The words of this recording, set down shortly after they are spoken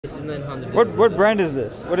This is 900. What brand is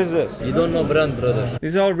this? What is this? You don't know brand, brother.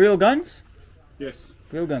 These are all real guns? Yes.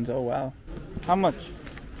 Real guns, oh wow. How much?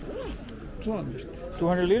 200.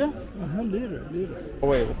 200 lira? Lira. Oh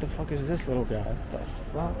wait, what the fuck is this little guy?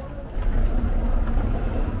 What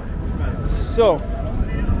the fuck? So,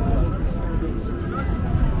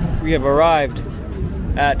 we have arrived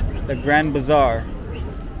at the Grand Bazar.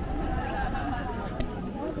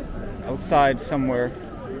 Outside somewhere.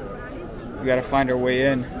 We gotta find our way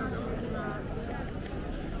in.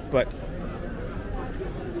 But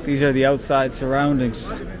these are the outside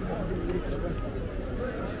surroundings.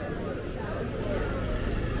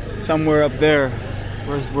 Somewhere up there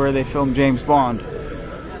where they filmed James Bond.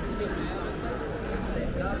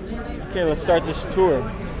 Okay, let's start this tour.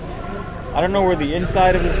 I don't know where the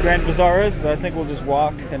inside of this Grand Bazaar is, but I think we'll just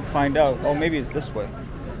walk and find out. Oh, maybe it's this way.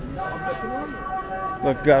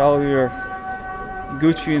 Look, got all your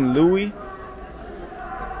Gucci and Louis,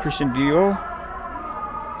 Christian Dior.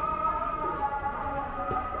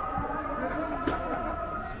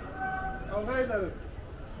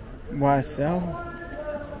 YSL,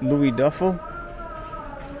 Louis Duffel.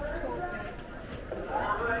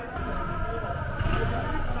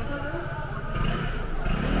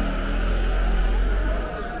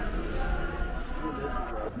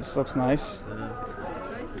 This looks nice.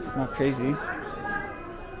 It's not crazy.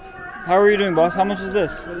 How are you doing, boss? How much is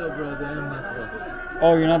this? Hello, brother. I'm not boss.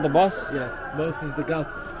 Oh, you're not the boss? Yes, boss is the god.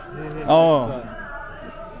 Oh.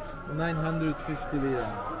 950 lira.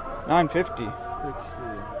 950. Turkish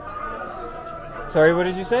lira. Sorry, what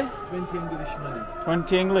did you say? 20 English money.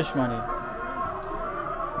 20 English money.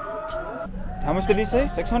 How much did he say?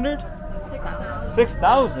 600?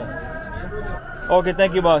 6,000. Okay,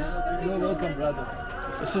 thank you, boss. You're welcome, brother.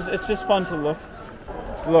 It's just fun to look.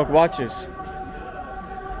 Look, watches.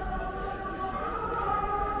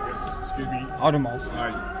 Yes, excuse me. Audemars.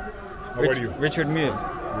 Hi. How are you? Richard Mille.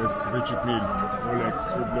 Yes, Richard Mille.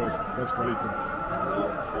 Rolex, Hublot, best quality.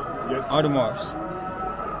 Yes. Audemars.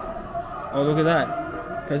 Oh, look at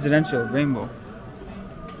that. Presidential rainbow.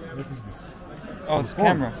 What is this? Oh, it's a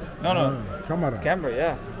camera. No. Camera. Camera,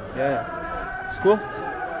 yeah. It's cool.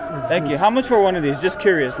 Thank you. How much for one of these? Just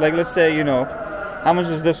curious. Like, let's say, you know, how much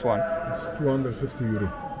is this one? It's 250 euro.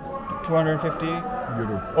 250?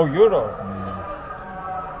 Euro. Oh, euro.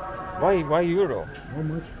 Why euro? How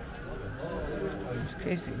much? It's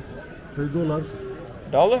crazy. $3.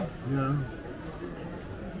 Dollar? Yeah.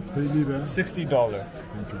 $3. $60.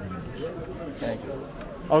 Thank you very much. Thank you.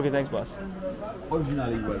 Okay, thanks, boss.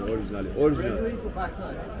 Originally, originally.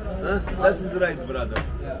 Huh? That is right, brother.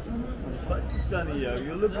 Yeah. Pakistani, yeah.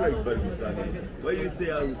 You look like Pakistani. Why you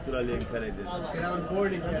say Australian, Canadian? I was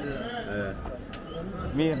born in Canada.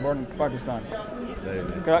 Me, born in Pakistan. Very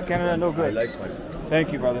nice. Canada, no I good. like Pakistan.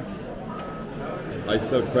 Thank you, brother. I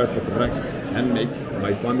sell carpet racks, handmade,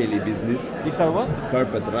 my family business. You sell what?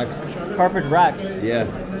 Carpet racks. Carpet racks. Yeah.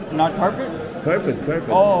 Not carpet? Carpet.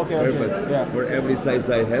 Oh, okay, Carpet. yeah. For every size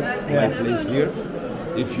I have, Yeah. my place here.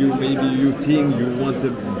 If you think you want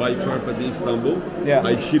to buy carpet in Istanbul, Yeah.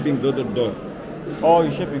 I shipping door to door. Oh,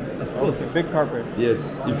 you're shipping. course. Okay, big carpet. Yes,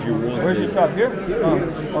 if you want. Where's your shop? Here? Oh,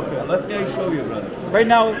 okay. Let me show you, brother. Right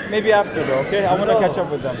now, maybe after though, okay? I want to catch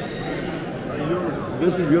up with them.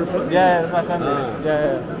 This is your family? Yeah, that's my family.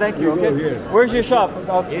 Yeah. Thank you, You okay? go here. Where's your shop?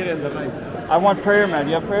 Here in the right. I want prayer mat.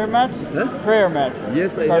 You have prayer mats? Huh? Prayer mat.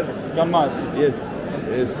 Yes, I Carpet. have. Gammas. Yes,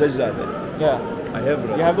 sajda. Yeah. I have.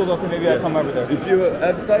 Brother. You have those? Okay, maybe I'll come over there. If you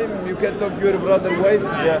have time, you can talk to your brother, wife.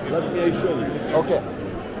 Yeah. Let me show you. Okay.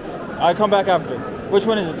 I'll come back after. Which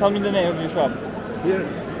one is it? Tell me the name of your shop. Here,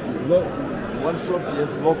 one shop,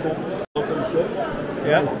 yes, local shop.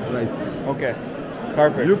 Yeah? Right. Okay.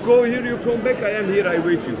 Carpet. You go here, you come back, I am here, I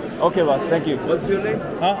wait you. Okay, boss. Thank you. What's your name?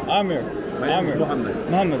 Huh? Amir. My name is Muhammad.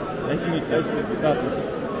 Muhammad. Nice to meet you. Nice to meet you. Gracias.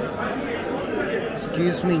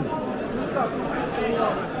 Excuse me.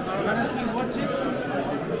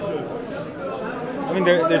 I mean,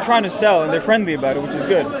 they're trying to sell and they're friendly about it, which is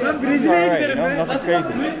good. It's all right, you know, nothing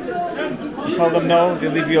crazy. You tell them no, they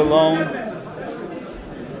leave you alone.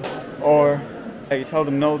 Or you tell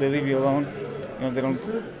them no, they leave you alone. You know, they don't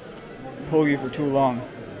pull you for too long.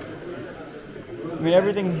 I mean,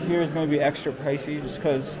 everything here is going to be extra pricey just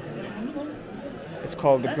because it's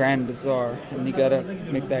called the Grand Bazaar, and you gotta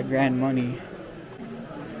make that grand money.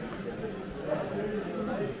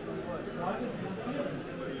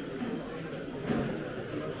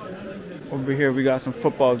 Over here we got some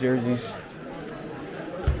football jerseys.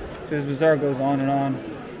 So this bazaar goes on and on.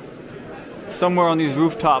 Somewhere on these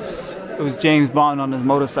rooftops, it was James Bond on his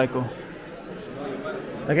motorcycle.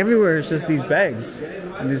 Like everywhere, it's just these bags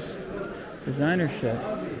and this designer shit.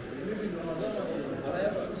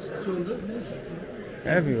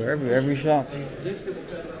 Everywhere, every shop.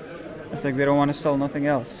 It's like they don't want to sell nothing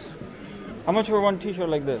else. How much for one t-shirt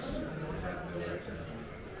like this?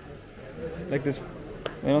 Like this,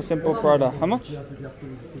 you know, simple Prada. How much? I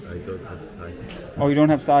don't have size. Oh, you don't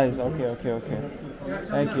have size. Okay.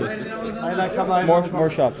 Thank you. More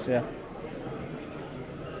shops, yeah.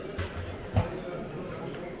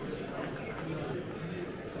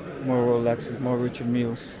 More Rolexes, more Richard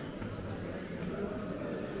Milles.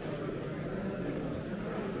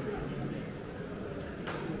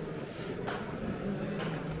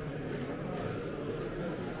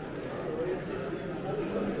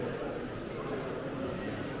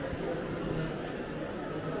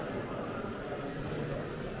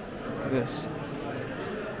 This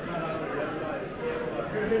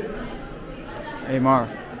Amar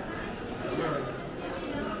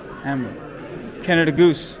Hammer Canada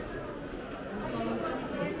Goose.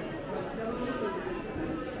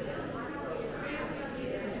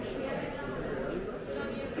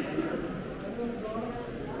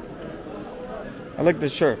 I like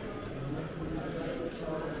this shirt.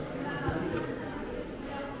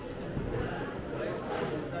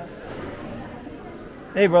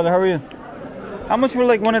 Hey brother, how are you? How much for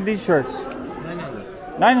like one of these shirts? It's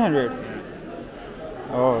 900. 900.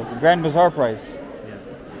 Oh, it's a Grand Bazar price.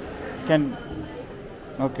 Yeah.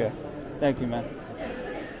 Okay. Thank you, man.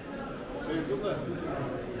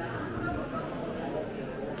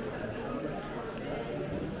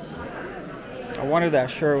 I wanted that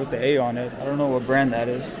shirt with the A on it. I don't know what brand that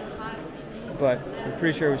is, but I'm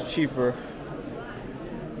pretty sure it was cheaper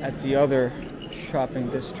at the other shopping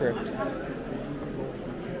district.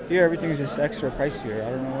 Here, everything's just extra pricier. I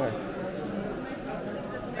don't know why.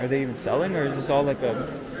 Are they even selling, or is this all like a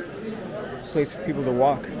place for people to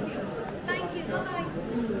walk?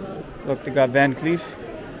 Look, they got Van Cleef.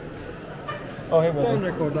 Oh, hey, brother. Don't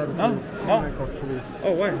record that, No? please. No? Don't record, please.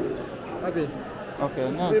 Oh, why? Abi, Okay,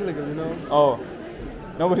 it's no. illegal, you know. Oh,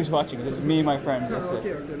 nobody's watching. Just me and my friends. That's it.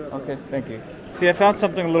 Okay, no. Okay, thank you. See, I found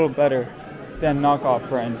something a little better than knockoff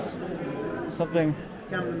brands. Something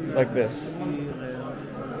like this.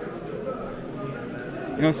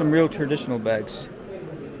 You know, some real traditional bags.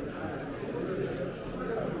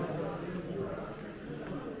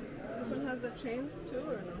 This one has a chain too,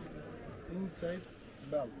 or no? Inside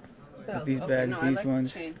belt. Belt. These Okay, bags, no, I these like the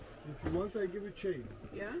ones. chain. If you want, I give you chain.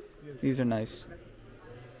 Yeah? These are nice.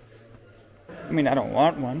 I mean, I don't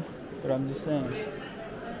want one, but I'm just saying.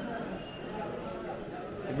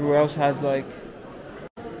 Everywhere else has like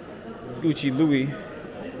Gucci, Louis.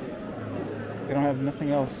 They don't have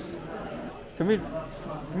nothing else. Can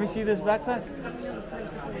we see this backpack?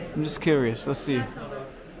 I'm just curious. Let's see.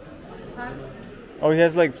 Oh, he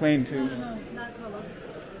has like plain too.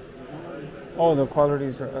 Oh, the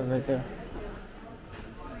qualities are right there.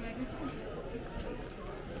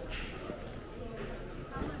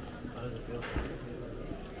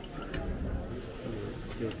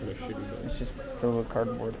 It's just filled with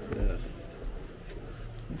cardboard. Yeah.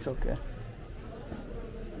 It's okay.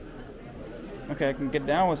 Okay, I can get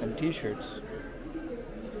down with some t-shirts.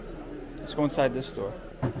 Let's go inside this store.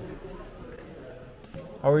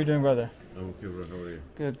 How are you doing, brother? I'm okay, bro. How are you?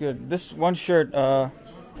 Good, good. This one shirt,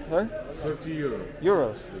 sorry? 30 euro.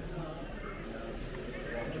 Euros.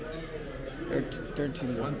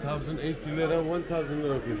 13 lira. 1,080 lira, 1,000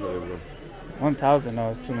 lira okay for you, bro. 1,000,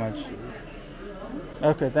 no, it's too much.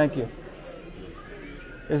 Okay, thank you.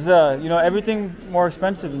 Is you know, everything more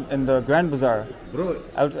expensive in the Grand Bazaar? Bro,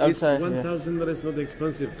 Outside, it's yeah. 1,000 lira is not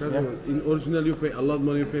expensive. Yeah. In original, you pay a lot of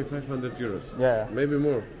money, you pay 500 euros. Yeah, Maybe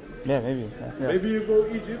more. yeah, maybe. Yeah. Maybe you go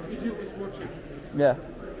Egypt, Egypt is more cheap. Yeah.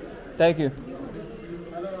 Thank you.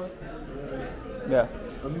 Yeah.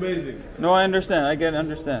 Amazing. No, I understand. I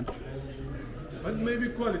understand. But maybe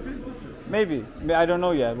quality is different. Maybe. I don't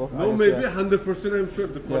know yet. Well, I No, guess, maybe yeah. 100% I'm sure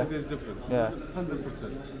the quality is different. Yeah.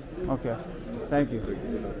 100%. Okay. Thank you.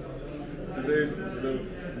 Today,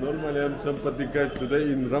 normally I'm sympathetic guy.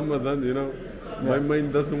 Today in Ramadan, you know, my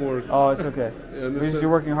mind doesn't work. Oh, it's okay. You understand? You're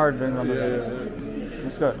working hard during Yeah, Ramadan. yeah.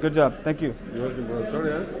 It's good. Good job. Thank you. You're welcome, bro.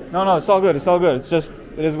 Sorry, huh? No, it's all good. It's all good. It's just,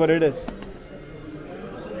 it is what it is.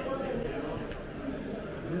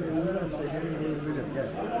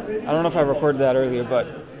 I don't know if I recorded that earlier, but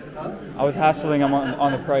I was hassling him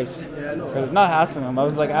on the price. Yeah, I know. Or not hassling him. I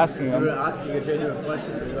was like asking We were him. asking a genuine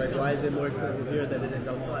question. It's like, why is it more expensive here than it is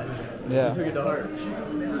outside? Yeah. We took it to heart.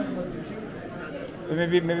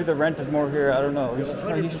 Maybe the rent is more here. I don't know.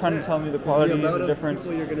 He's trying to tell me the quality is the difference.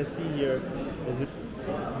 People you're gonna see here.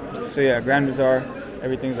 So yeah, Grand Bazaar,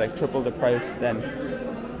 everything's like triple the price than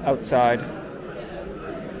outside.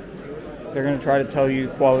 They're gonna try to tell you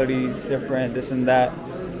quality is different, this and that.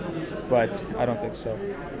 but I don't think so.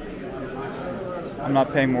 I'm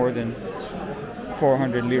not paying more than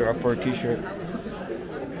 400 lira for a t-shirt.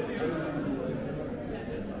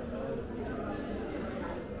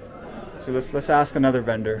 So let's ask another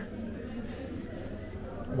vendor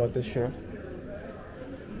about this shirt.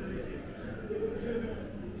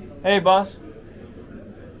 Hey, boss.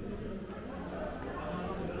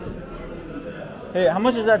 Hey, how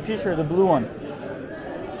much is that t-shirt, the blue one?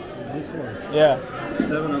 This one? Yeah.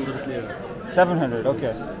 700 lira. 700,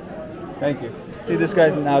 okay. Thank you. See, this guy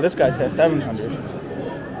says 700.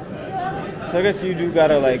 So I guess you do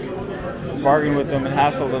gotta like bargain with them and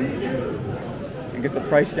hassle them and get the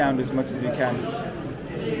price down as much as you can.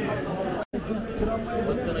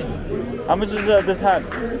 How much is this hat?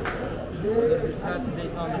 This hat is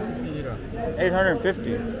 850 lira. 850.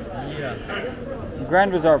 Yeah.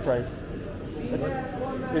 Grand Bazaar price.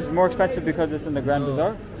 It's more expensive because it's in the Grand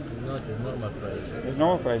Bazaar? No, it's normal price. It's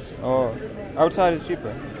normal price. Oh, outside is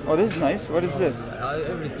cheaper. Oh, this is nice. What is this?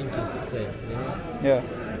 Everything is the same, you know? Yeah.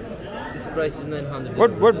 This price is 900.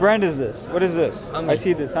 What brand is this? What is this? Ami. I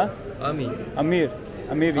see this, huh? Ami. Amiri,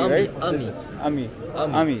 Ami, right? Ami. This- Ami.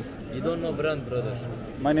 Ami. Ami. You don't know brand, brother.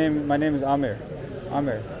 My name is Amir.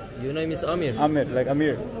 Amir. Your name is Amir. Amir, like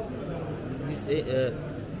Amir.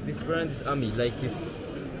 This brand is Ami, like this.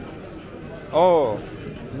 Oh,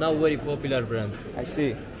 Now very popular brand. I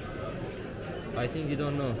see. I think you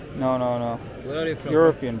don't know. No. Where are you from?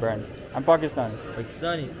 European brand. I'm Pakistani.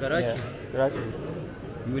 Pakistani, Karachi. Yeah. Karachi.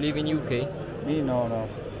 You live in UK. Me, no.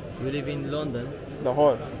 You live in London,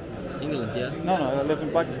 Lahore. England, yeah? No, I live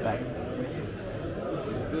in Pakistan.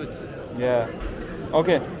 Good. Yeah.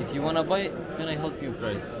 Okay. If you wanna buy, can I help you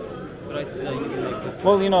price? Price is like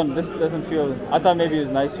Well, this doesn't feel. I thought maybe it was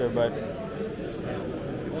nicer, but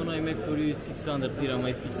one I make for you is 600 lira,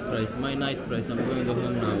 my fixed price, my night price. I'm going to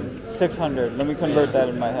home now. 600. Let me convert that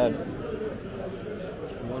in my head.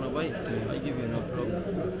 If you wanna buy, I give you no problem.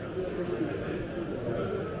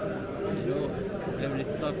 You know, every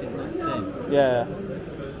stuff is not the same. Yeah.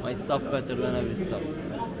 My stuff better than every stuff.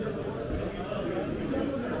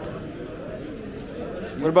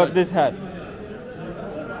 What about this hat?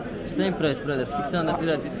 Same price, brother. 600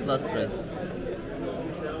 lira. This is last price.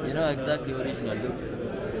 You know exactly original. Look.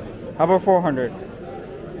 How about 400?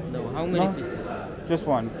 No, how many No. pieces? Just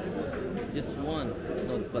one. Just one.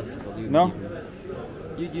 Not possible. No?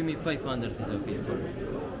 You give me 500 is okay for me.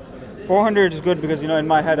 400 is good because in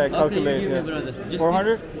my head I Okay, calculate. you give me, brother. Just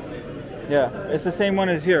 400? Yeah, it's the same one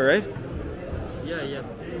as here, right? this. Yeah.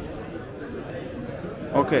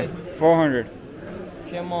 Okay, 400.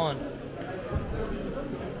 Come on.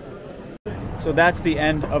 So that's the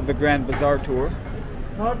end of the Grand Bazaar tour.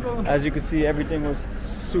 As you can see, everything was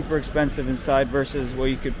super expensive inside versus what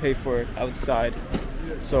you could pay for it outside.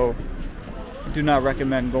 So do not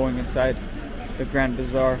recommend going inside the Grand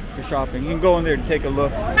Bazaar for shopping. You can go in there and take a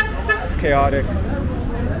look. It's chaotic.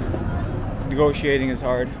 Negotiating is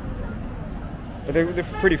hard. But they're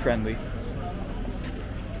pretty friendly.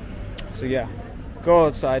 So yeah, go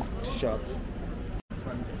outside to shop.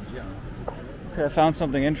 Okay, I found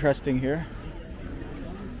something interesting here.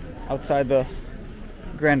 Outside the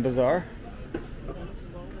Grand Bazaar.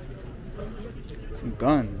 Some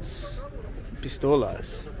guns. Some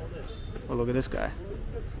pistolas. Oh, look at this guy.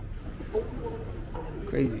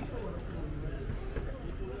 Crazy.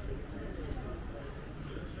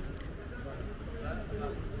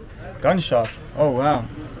 Gun shop. Oh, wow.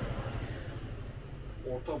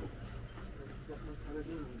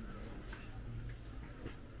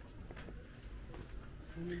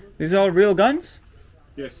 These are all real guns?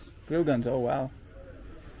 Yes. Real guns, oh wow.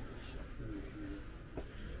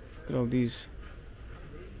 Look at all these.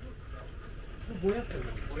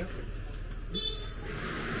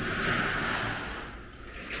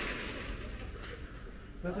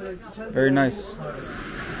 Very nice.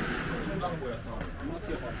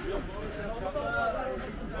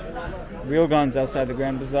 Real guns outside the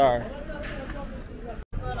Grand Bazaar.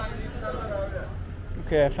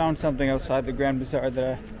 Okay, I found something outside the Grand Bazaar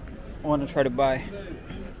that I want to try to buy.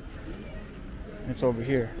 It's over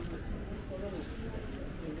here.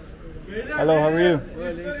 Hello, how are you?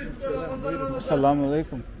 Assalamu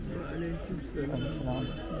alaikum.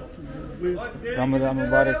 Ramadan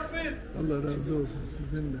Mubarak. Allah razı olsun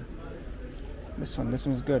sizden de. This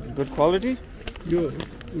one's good. Good quality? Yok,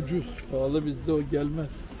 ucuz. Pahalı bizde o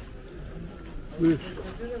gelmez. Buyur.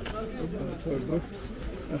 Pardon.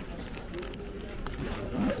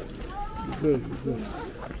 Güzel.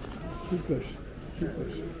 Süper.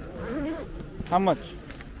 How much?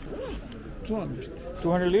 200 işte.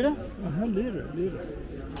 200 lira? Aha, lira.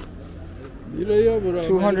 Liraya bırak.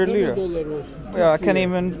 200 lira. Dolar olsun. Yeah, I Türkiye,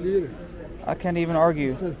 can't even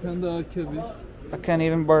argue. İstersen daha kebir, I can't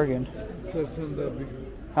even bargain. istersen daha büyük.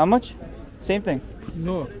 How much? Same thing.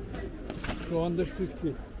 No.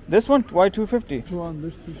 250. This one, why 250?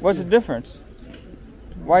 250. What's the difference?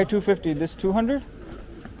 Why 250? This 200?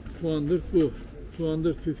 200 bu.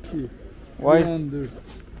 250. Why is 200.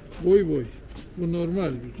 Boy boy. Bu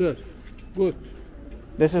normal, güzel. Good.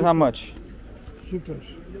 this is how much? Süper.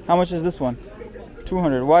 How much is this one?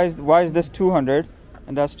 200. Why is this 200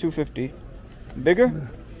 and that's 250? Bigger?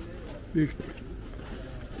 Büyük.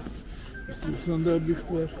 İstiyorsan daha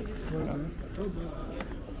büyük var.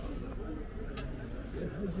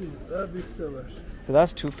 Daha büyük de var. So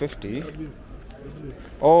that's 250.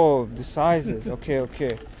 Oh, the sizes. Okay,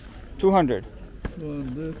 okay. 200.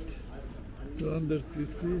 200. 250.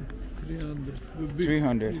 300. Bu büyük.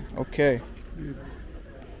 300. Okay. Büyük.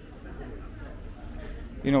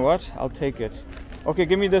 You know what? I'll take it. Okay,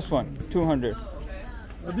 give me this one. 200.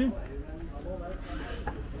 Hadi.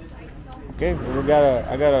 Okay, well,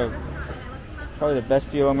 I got probably the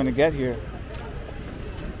best deal I'm gonna get here.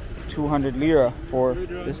 200 lira for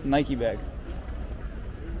this Nike bag.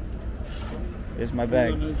 Is my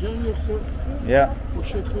bag. Kullanacaksın yoksa Yeah.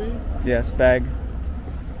 poşet koyayım. Yes, bag.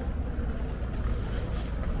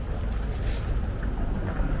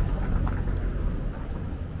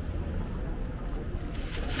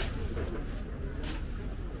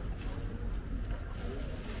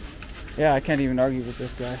 Yeah, I can't even argue with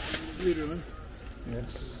this guy. Buyurun.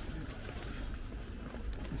 Yes.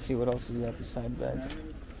 Let's see what else is got the side bags.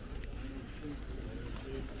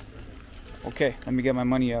 Okay, let me get my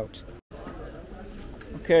money out.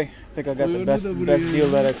 Okay, I think I got the best deal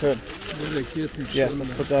that I could. Bereket inşallah. Yes,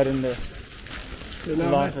 let's put that in there.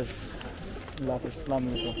 Selamet. Assalamu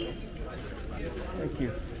alaikum. Thank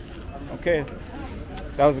you. Okay,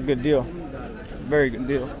 that was a good deal. Very good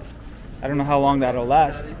deal. I don't know how long that'll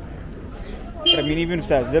last. But I mean, even if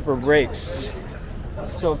that zipper breaks, I'll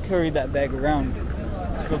still carry that bag around.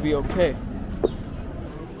 It'll be okay.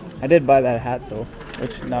 I did buy that hat though,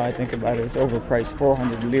 which now I think about it is overpriced,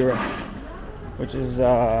 400 lira, which is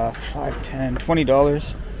 $5, $10,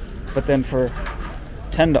 $20. But then for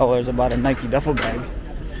 $10, I bought a Nike duffel bag.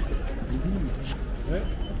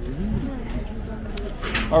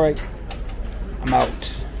 All right, I'm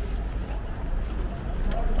out.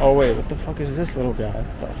 Oh wait, what the fuck is this little guy?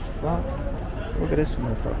 What the fuck? Look at this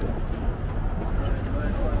motherfucker.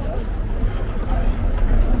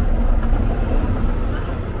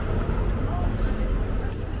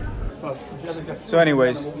 So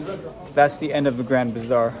anyways, that's the end of the Grand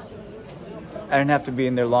Bazaar. I didn't have to be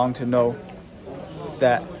in there long to know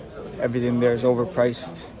that everything there is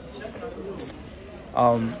overpriced.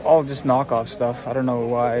 All just knockoff stuff. I don't know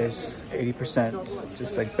why it's 80%,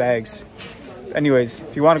 just like bags. Anyways,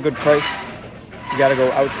 if you want a good price, you gotta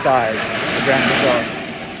go outside the Grand Bazaar.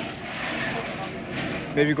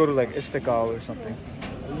 Maybe go to like Istanbul or something.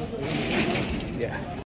 Yeah.